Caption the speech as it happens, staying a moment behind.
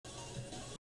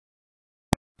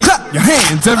your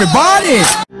hands, everybody!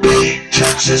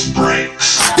 Texas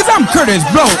breaks. Cause I'm Curtis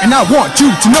Blow, and I want you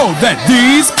to know that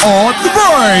these are the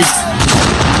breaks!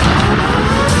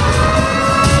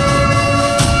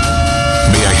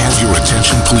 May I have your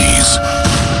attention, please?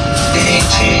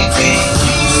 ETV.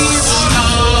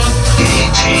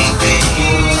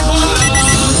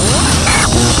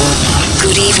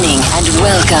 Good evening and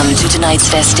welcome to tonight's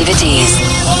festivities.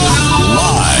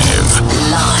 Live.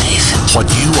 What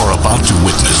you are about to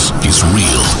witness is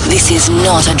real. This is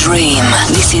not a dream.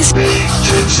 This is Big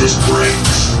Texas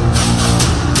Breaks.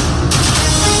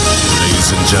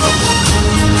 Ladies and gentlemen,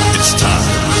 it's time.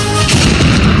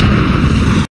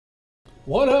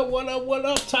 What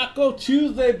up, Taco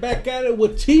Tuesday, back at it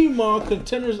with Tmall,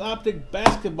 Contenders, Optic,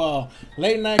 Basketball.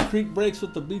 Late night creek breaks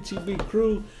with the BTB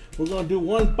crew. We're going to do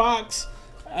one box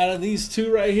out of these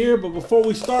two right here. But before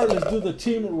we start, let's do the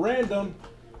team random.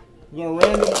 We're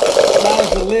going to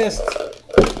randomize the list.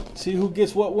 See who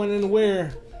gets what, when, and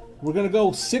where. We're going to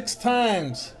go 6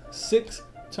 times. 6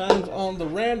 times on the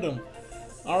random.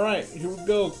 All right, here we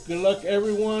go. Good luck,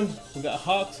 everyone. We got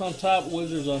Hawks on top,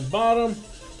 Wizards on bottom.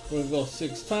 We're going to go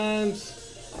 6 times.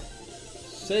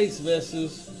 6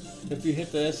 versus. If you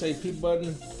hit the SAP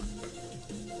button.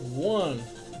 1,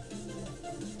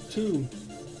 2,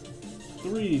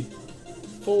 3,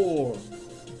 4,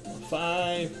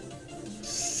 5,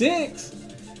 6.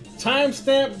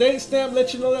 Timestamp, date stamp,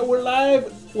 let you know that we're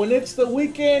live. When it's the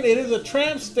weekend, it is a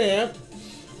tramp stamp.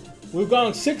 We've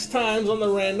gone 6 times on the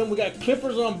random. We got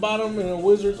Clippers on bottom and the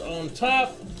Wizards on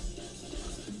top.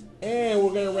 And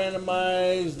we're going to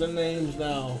randomize the names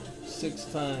now 6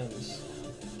 times.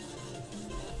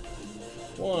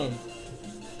 1,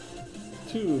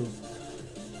 2,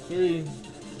 3,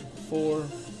 4,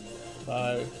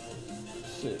 5,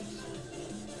 6.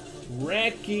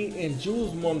 Racky and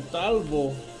Jules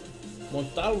Montalvo.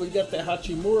 Montalvo, you got that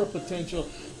Hachimura potential.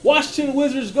 Washington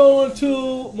Wizards going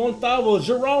to Montalvo.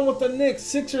 Jerome with the Knicks.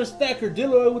 Sixer stacker.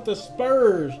 Dillaway with the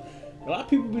Spurs. A lot of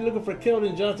people be looking for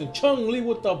Keldon Johnson. Chung Lee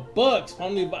with the Bucks.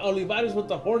 Olivares with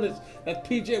the Hornets. That's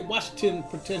PJ Washington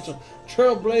potential.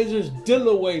 Trailblazers,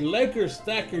 Dillaway. Lakers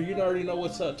stacker. You already know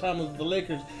what's up. Time with the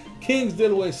Lakers. Kings,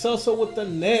 Dillaway. Sosa with the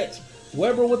Nets.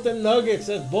 Weber with the Nuggets.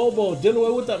 That's Bobo.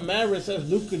 Dillaway with the Mavericks. That's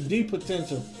Luka D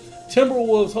potential.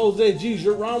 Timberwolves, Jose G.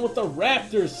 Jerron with the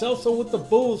Raptors. Celso with the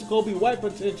Bulls. Kobe White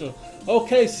potential.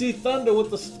 OKC Thunder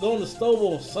with the going to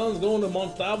Stovall. Suns going to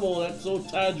Montalvo. That's so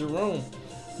tired Jerome.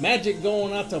 Magic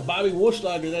going out to Bobby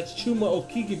Wuschlager. That's Chuma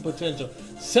Okiki potential.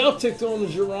 Celtics going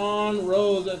to Jerron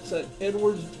Rose. That's that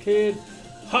Edwards kid.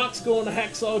 Hawks going to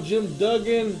Hacksaw Jim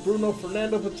Duggan. Bruno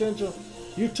Fernando potential.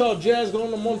 Utah Jazz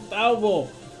going to Montalvo.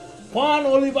 Juan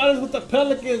Olivares with the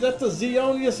Pelicans. That's the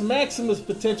Zionius Maximus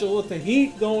potential. With the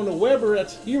Heat going to Weber.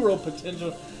 That's Hero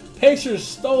potential.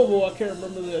 Pacers Stovall. I can't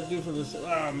remember that dude for this.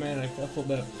 Oh man, I feel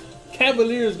bad.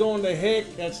 Cavaliers going to Heck.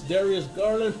 That's Darius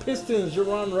Garland. Pistons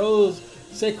Jerron Rose.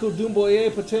 Sekou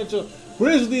Doumbouya potential.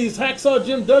 Grizzlies, Hacksaw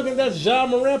Jim Duggan, that's Ja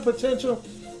Morant potential.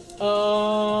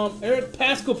 Eric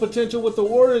Pascal potential with the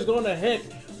Warriors going to Heck.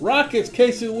 Rockets,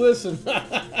 Casey Wilson.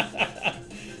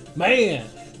 Man.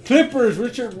 Clippers,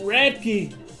 Richard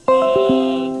Radke.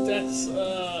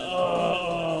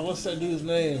 What's that dude's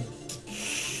name?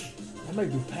 That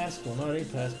might be Pascal. No, it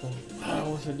ain't Pascal.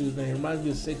 What's that dude's name? Reminds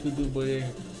me of Sekou Doumbouya.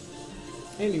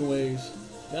 Anyways,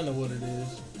 y'all know what it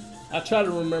is. I try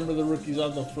to remember the rookies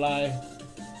on the fly.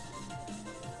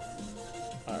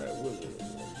 Alright, Wizards.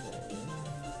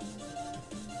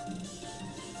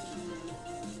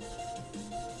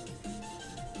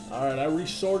 Alright, I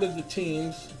resorted the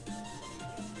teams.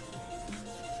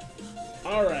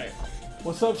 Alright.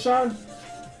 What's up, Sean?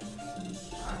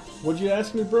 What'd you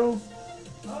ask me, bro?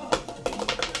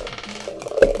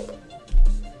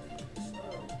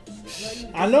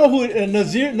 I know who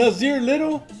Nazir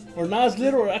Little? Or Nas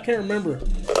Little, or I can't remember. This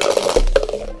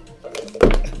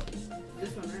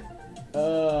one,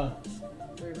 right?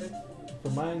 For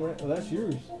mine, right? Oh, that's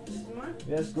yours. This one?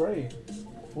 Yeah, it's gray.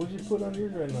 What'd you put on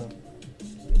yours right now?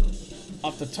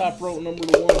 Off the top rope, number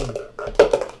 1.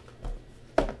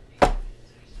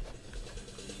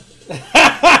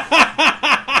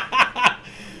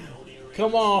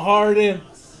 Come on, Harden.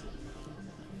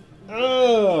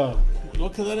 Well,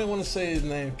 because I didn't want to say his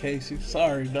name, Casey.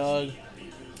 Sorry, dog.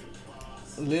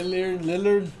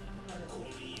 Lillard.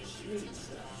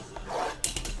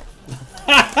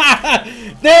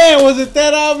 Damn, was it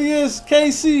that obvious,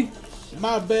 Casey?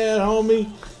 My bad, homie.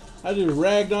 I just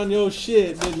ragged on your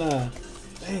shit, didn't I?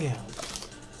 Damn.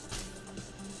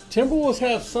 Timberwolves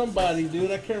have somebody,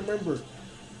 dude. I can't remember.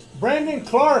 Brandon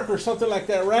Clark or something like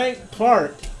that, right?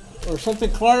 Clark. Or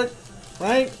something Clark,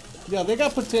 right? Yeah, they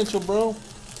got potential, bro.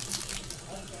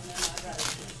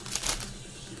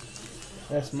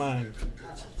 That's mine.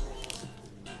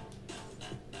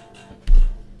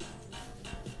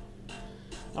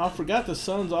 I forgot the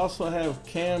Suns also have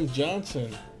Cam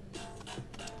Johnson.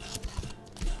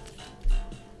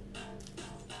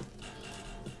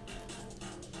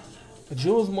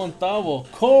 Jules Montalvo.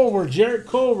 Culver. Jarrett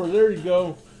Culver. There you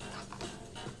go.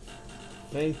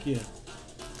 Thank you.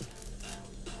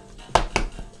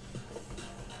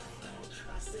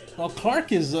 Oh,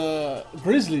 Clark is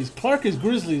Grizzlies. Clark is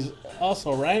Grizzlies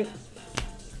also, right?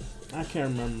 I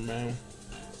can't remember, man.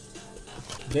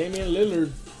 Damian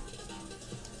Lillard.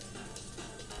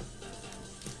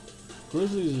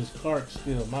 Grizzlies is Clark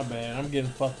still. My bad. I'm getting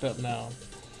fucked up now.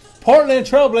 Portland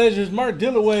Trailblazers. Mark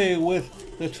Dillaway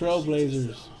with the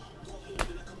Trailblazers.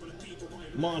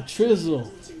 Montrizzle.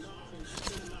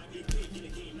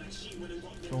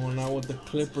 Going out with the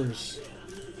Clippers.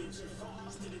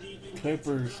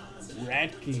 Clippers.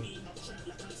 Radke.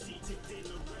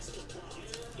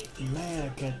 Man, I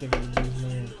can't think of the dude's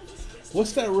name.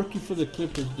 What's that rookie for the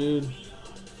Clippers, dude?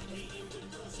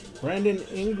 Brandon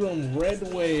Ingram, Red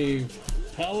Wave,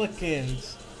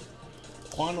 Pelicans,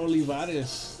 Juan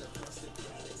Olivares.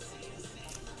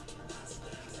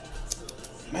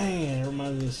 Man, it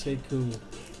reminds me of Sekou.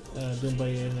 Didn't buy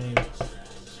your name.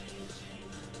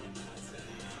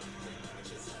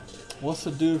 What's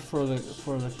the dude for the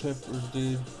Clippers,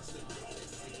 dude?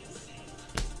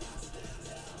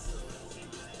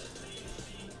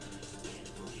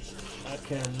 I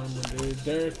can't remember, dude.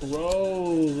 Derrick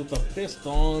Rose with the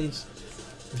Pistons.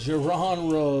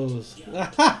 Jerron Rose.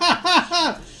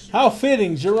 How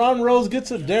fitting. Jerron Rose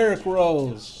gets a Derrick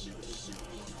Rose.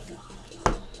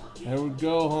 There we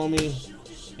go, homie.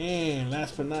 And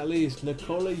last but not least,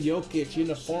 Nikola Jokic,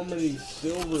 uniformity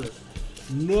silver.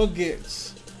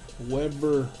 Nuggets.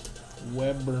 Weber.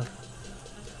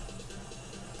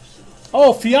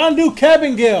 Oh, Fiondu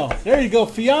Cabangale. There you go,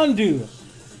 Fiondu.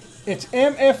 It's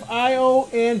M-F-I-O-N-D-U.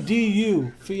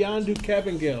 Fiondu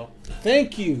Cabangale.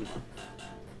 Thank you.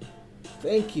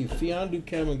 Thank you, Fiondu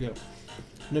Cabangale.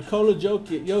 Nikola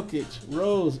Jokic,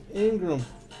 Rose, Ingram,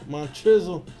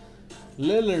 Montrizzle,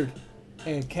 Lillard,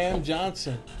 and Cam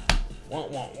Johnson. Wah,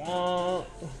 wah, wah.